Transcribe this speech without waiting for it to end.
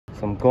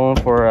So I'm going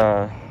for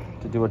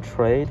to do a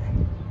trade.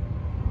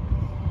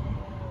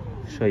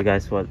 Show you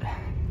guys what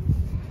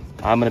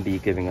I'm gonna be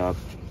giving up,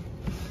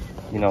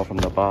 you know, from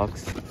the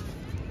box.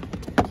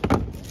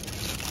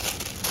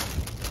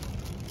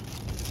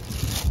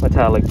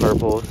 Metallic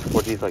purples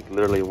for these, like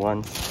literally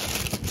one.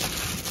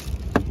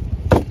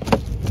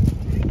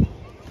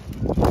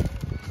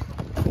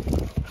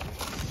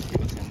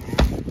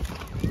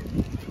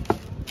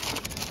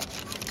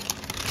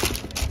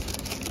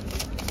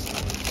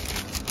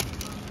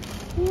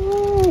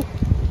 Woo.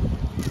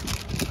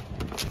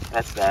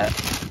 That's that.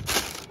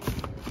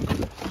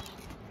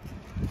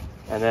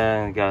 And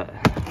then got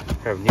a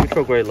pair of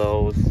neutral gray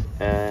lows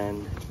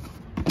and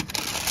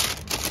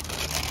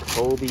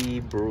Kobe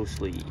Bruce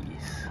Lee's.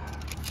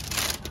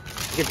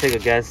 You can take a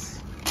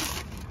guess.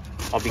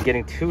 I'll be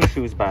getting two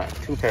pairs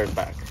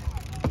back.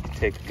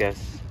 Take a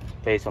guess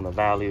based on the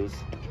values.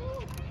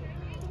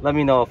 Let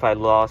me know if I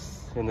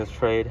lost in this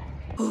trade.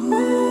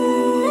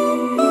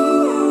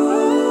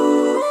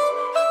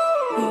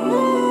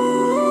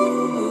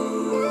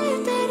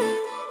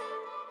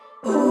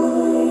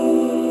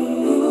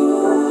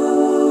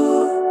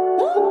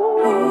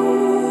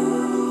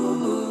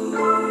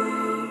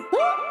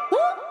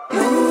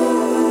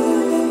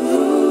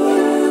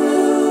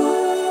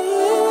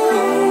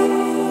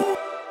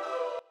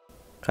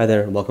 Hi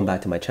there, and welcome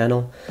back to my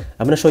channel.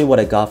 I'm going to show you what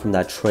I got from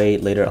that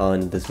trade later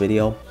on in this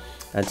video,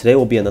 and today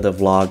will be another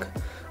vlog.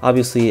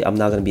 Obviously, I'm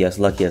not going to be as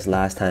lucky as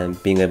last time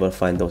being able to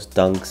find those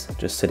dunks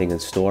just sitting in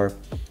store,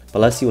 but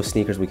let's see what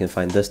sneakers we can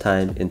find this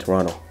time in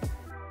Toronto.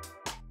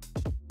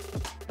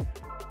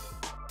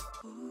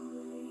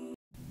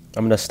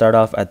 I'm going to start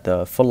off at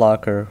the Foot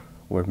Locker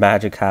where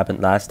magic happened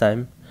last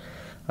time.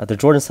 The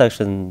Jordan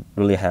section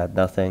really had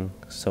nothing,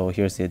 so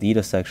here's the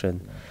Adidas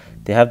section.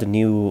 They have the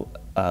new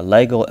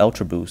Lego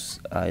Ultra Boost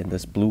in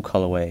this blue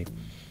colorway.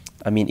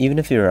 I mean, even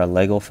if you're a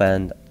Lego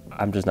fan,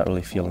 I'm just not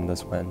really feeling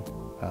this one.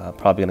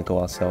 Probably gonna go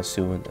on sale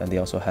soon, and they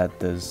also had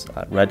this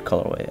red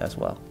colorway as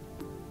well.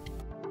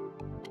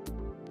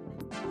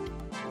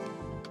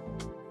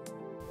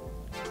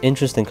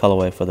 Interesting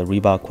colorway for the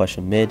Reebok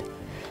Question Mid,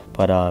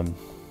 but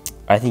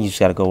I think you just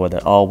gotta go with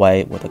an all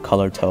white with a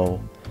color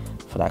toe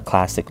for that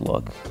classic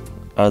look.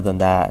 Other than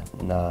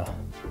that, nah.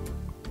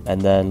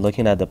 And then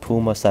looking at the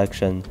Puma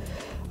section,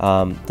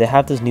 they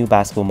have this new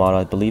basketball model.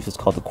 I believe it's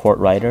called the Court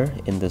Rider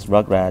in this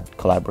Rugrat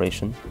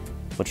collaboration,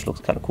 which looks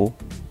kind of cool.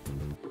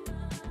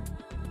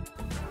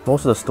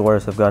 Most of the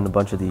stores have gotten a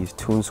bunch of these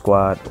Toon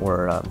Squad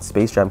or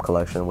Space Jam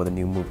collection with a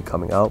new movie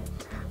coming out.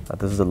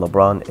 This is the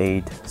LeBron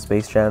 8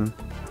 Space Jam.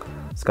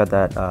 It's got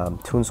that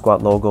Toon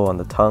Squad logo on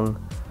the tongue,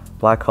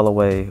 black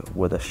colorway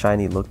with a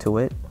shiny look to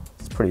it.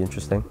 It's pretty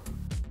interesting.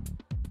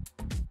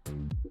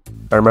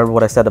 I remember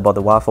what I said about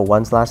the Waffle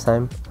Ones last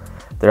time.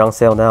 They're on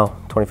sale now,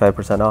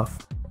 25%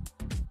 off.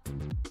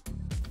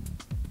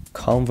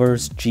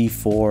 Converse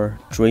G4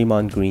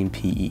 Draymond Green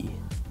PE.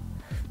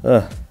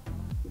 Ugh.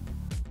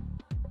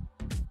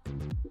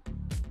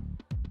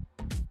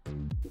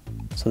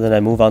 So then I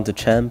move on to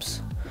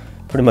Champs.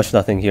 Pretty much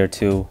nothing here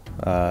too.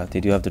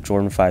 They do have the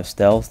Jordan 5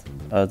 Stealth.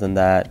 Other than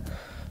that,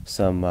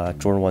 some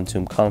Jordan 1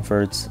 Tomb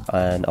Comforts,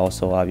 and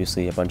also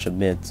obviously a bunch of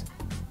mids.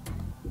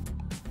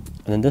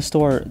 And in this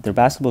store, their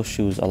basketball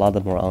shoes, a lot of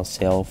them were on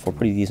sale for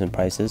pretty decent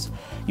prices.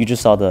 You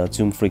just saw the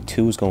Zoom Freak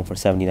 2s going for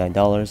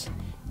 $79.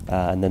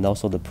 And then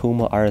also the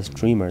Puma RS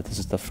Dreamer. This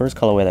is the first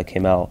colorway that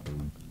came out.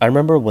 I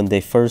remember when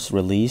they first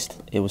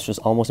released, it was just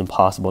almost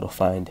impossible to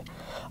find.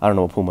 I don't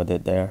know what Puma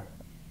did there.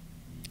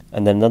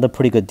 And then another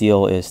pretty good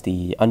deal is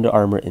the Under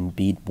Armour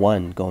Embiid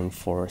 1 going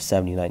for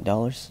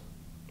 $79.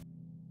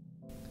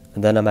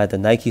 And then I'm at the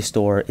Nike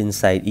store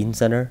inside Eaton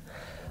Centre.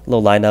 A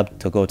little lineup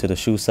to go to the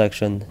shoe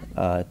section.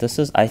 This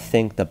is, I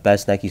think, the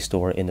best Nike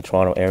store in the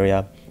Toronto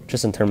area,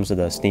 just in terms of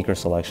the sneaker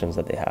selections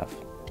that they have.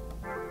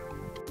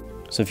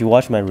 So if you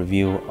watch my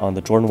review on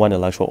the Jordan 1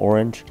 Electro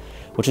Orange,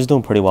 which is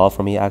doing pretty well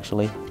for me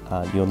actually,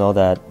 you'll know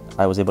that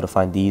I was able to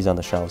find these on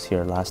the shelves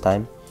here last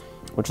time,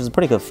 which is a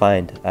pretty good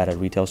find at a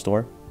retail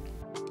store.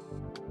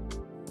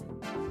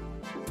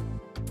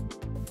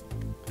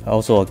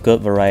 Also a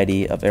good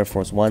variety of Air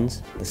Force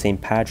Ones, the St.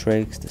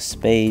 Patrick's, the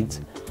Spades.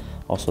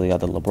 Also, they got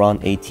the LeBron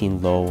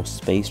 18 Low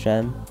Space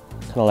Jam,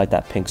 kind of like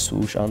that pink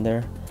swoosh on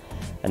there.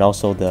 And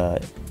also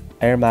the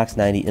Air Max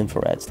 90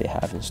 Infrareds they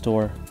have in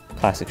store,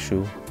 classic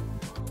shoe.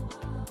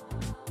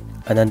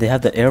 And then they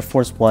have the Air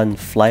Force One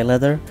Flight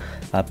Leather.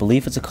 I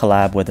believe it's a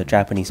collab with a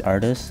Japanese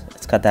artist.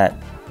 It's got that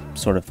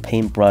sort of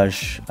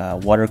paintbrush,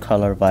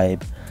 watercolor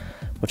vibe,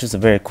 which is a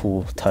very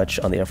cool touch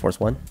on the Air Force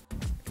One.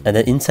 And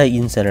then inside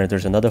Eaton Centre,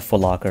 there's another Foot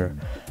Locker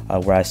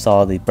where I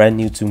saw the brand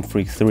new Zoom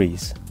Freak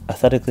 3s.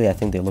 Aesthetically, I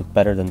think they look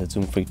better than the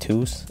Zoom Freak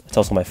 2s. It's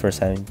also my first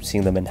time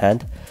seeing them in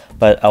hand,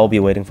 but I'll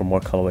be waiting for more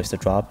colorways to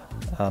drop.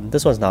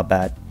 This one's not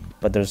bad,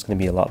 but there's going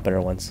to be a lot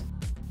better ones.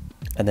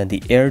 And then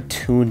the Air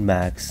Tune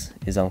Max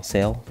is on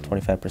sale,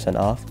 25%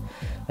 off.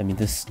 I mean,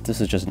 this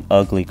is just an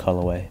ugly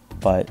colorway,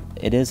 but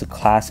it is a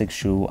classic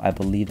shoe. I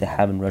believe they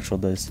haven't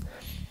retroed this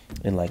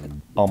in like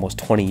almost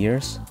 20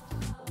 years.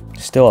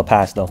 Still a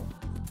pass though.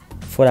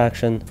 Foot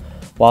Action,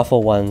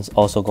 Waffle ones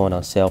also going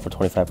on sale for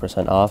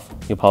 25% off.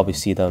 You'll probably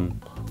see them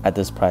at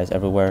this price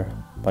everywhere.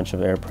 Bunch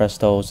of Air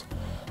Prestos.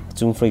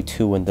 Zoom Free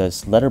 2 in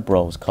this Letter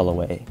Bros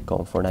colorway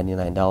going for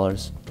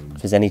 $99.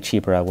 If it's any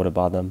cheaper, I would have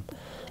bought them.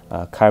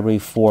 Kyrie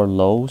 4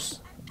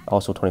 Lows,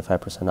 also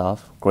 25%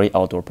 off. Great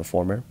outdoor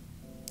performer.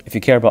 If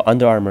you care about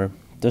Under Armour,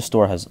 this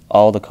store has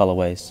all the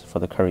colorways for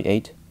the Curry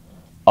 8.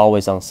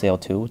 Always on sale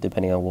too,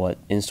 depending on what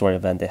in-store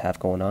event they have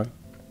going on.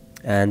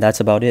 And that's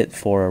about it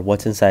for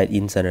what's inside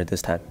Eaton Centre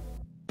this time.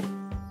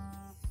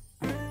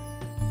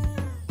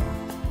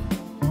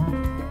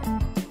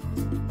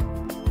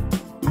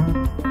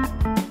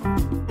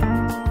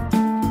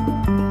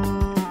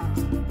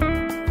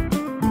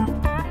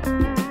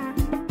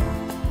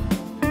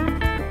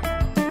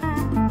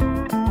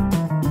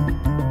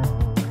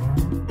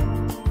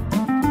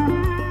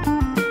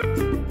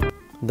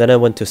 Then I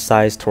went to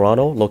Size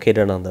Toronto,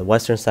 located on the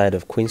western side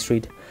of Queen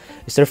Street.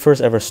 It's their first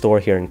ever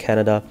store here in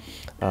Canada.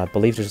 I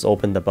believe it just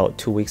opened about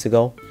 2 weeks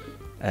ago.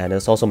 And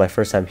it's also my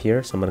first time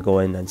here, so I'm going to go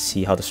in and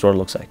see how the store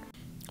looks like.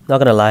 Not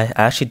going to lie,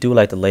 I actually do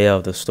like the layout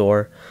of the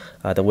store.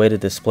 The way they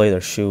display their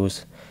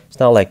shoes. It's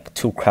not like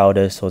too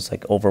crowded, so it's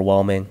like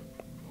overwhelming.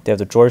 They have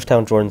the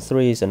Georgetown Jordan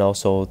 3s and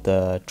also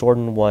the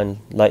Jordan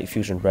 1 Light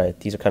Fusion Red.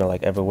 These are kind of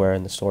like everywhere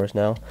in the stores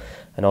now.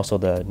 And also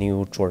the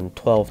new Jordan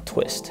 12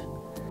 Twist.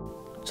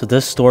 So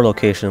this store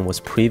location was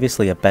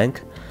previously a bank,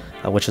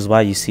 which is why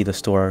you see the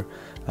store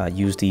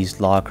use these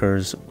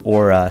lockers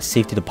or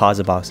safety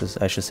deposit boxes,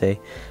 I should say,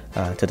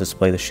 to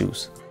display the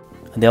shoes.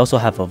 And they also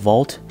have a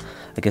vault.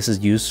 I guess is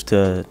used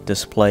to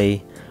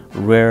display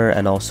rare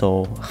and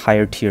also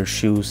higher tier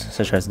shoes,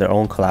 such as their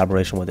own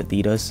collaboration with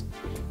Adidas.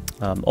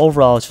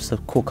 Overall, it's just a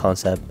cool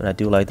concept, and I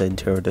do like the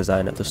interior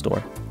design of the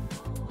store.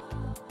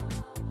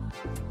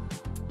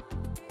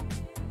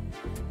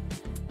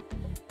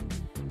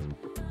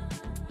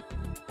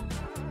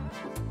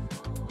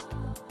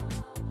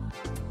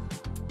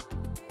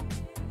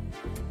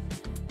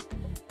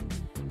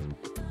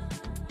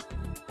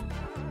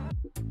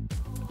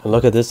 And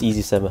look at this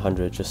Easy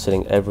 700 just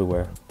sitting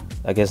everywhere.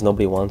 I guess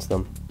nobody wants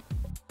them.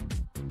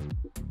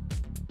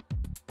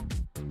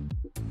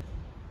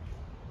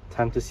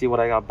 Time to see what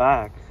I got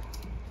back.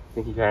 I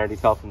think you can already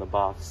tell from the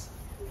box.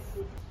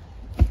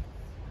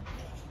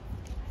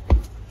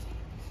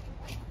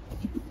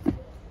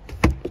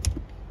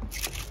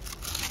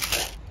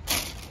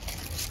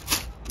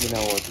 You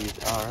know what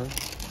these are.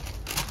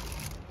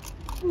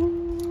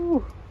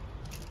 Ooh.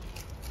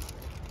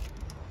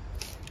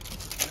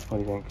 What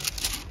do you think?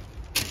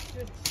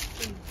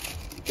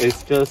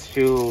 It's just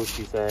shoes,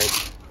 she said.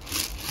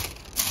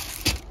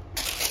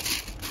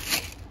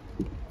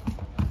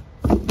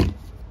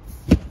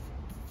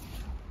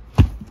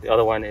 The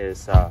other one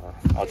is,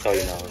 I'll tell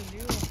you now.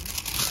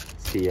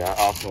 It's the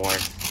off-worn.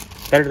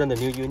 Better than the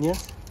new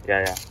Unions?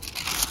 Yeah.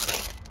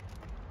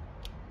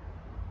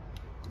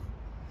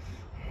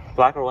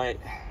 Black or white?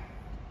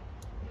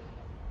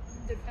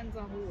 Depends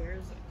on who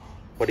wears it.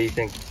 What do you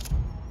think?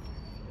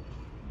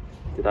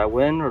 Did I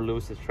win or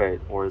lose this trade?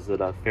 Or is it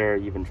a fair,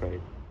 even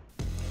trade?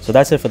 So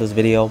that's it for this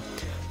video.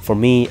 For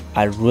me,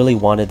 I really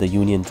wanted the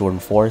Union Jordan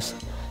 4s.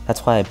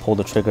 That's why I pulled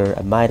the trigger.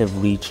 I might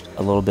have reached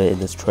a little bit in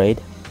this trade.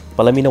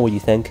 But let me know what you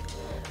think.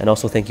 And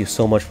also thank you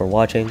so much for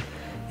watching.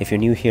 If you're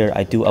new here,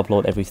 I do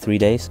upload every 3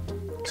 days.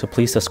 So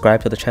please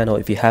subscribe to the channel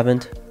if you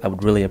haven't. I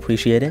would really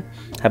appreciate it.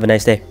 Have a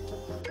nice day.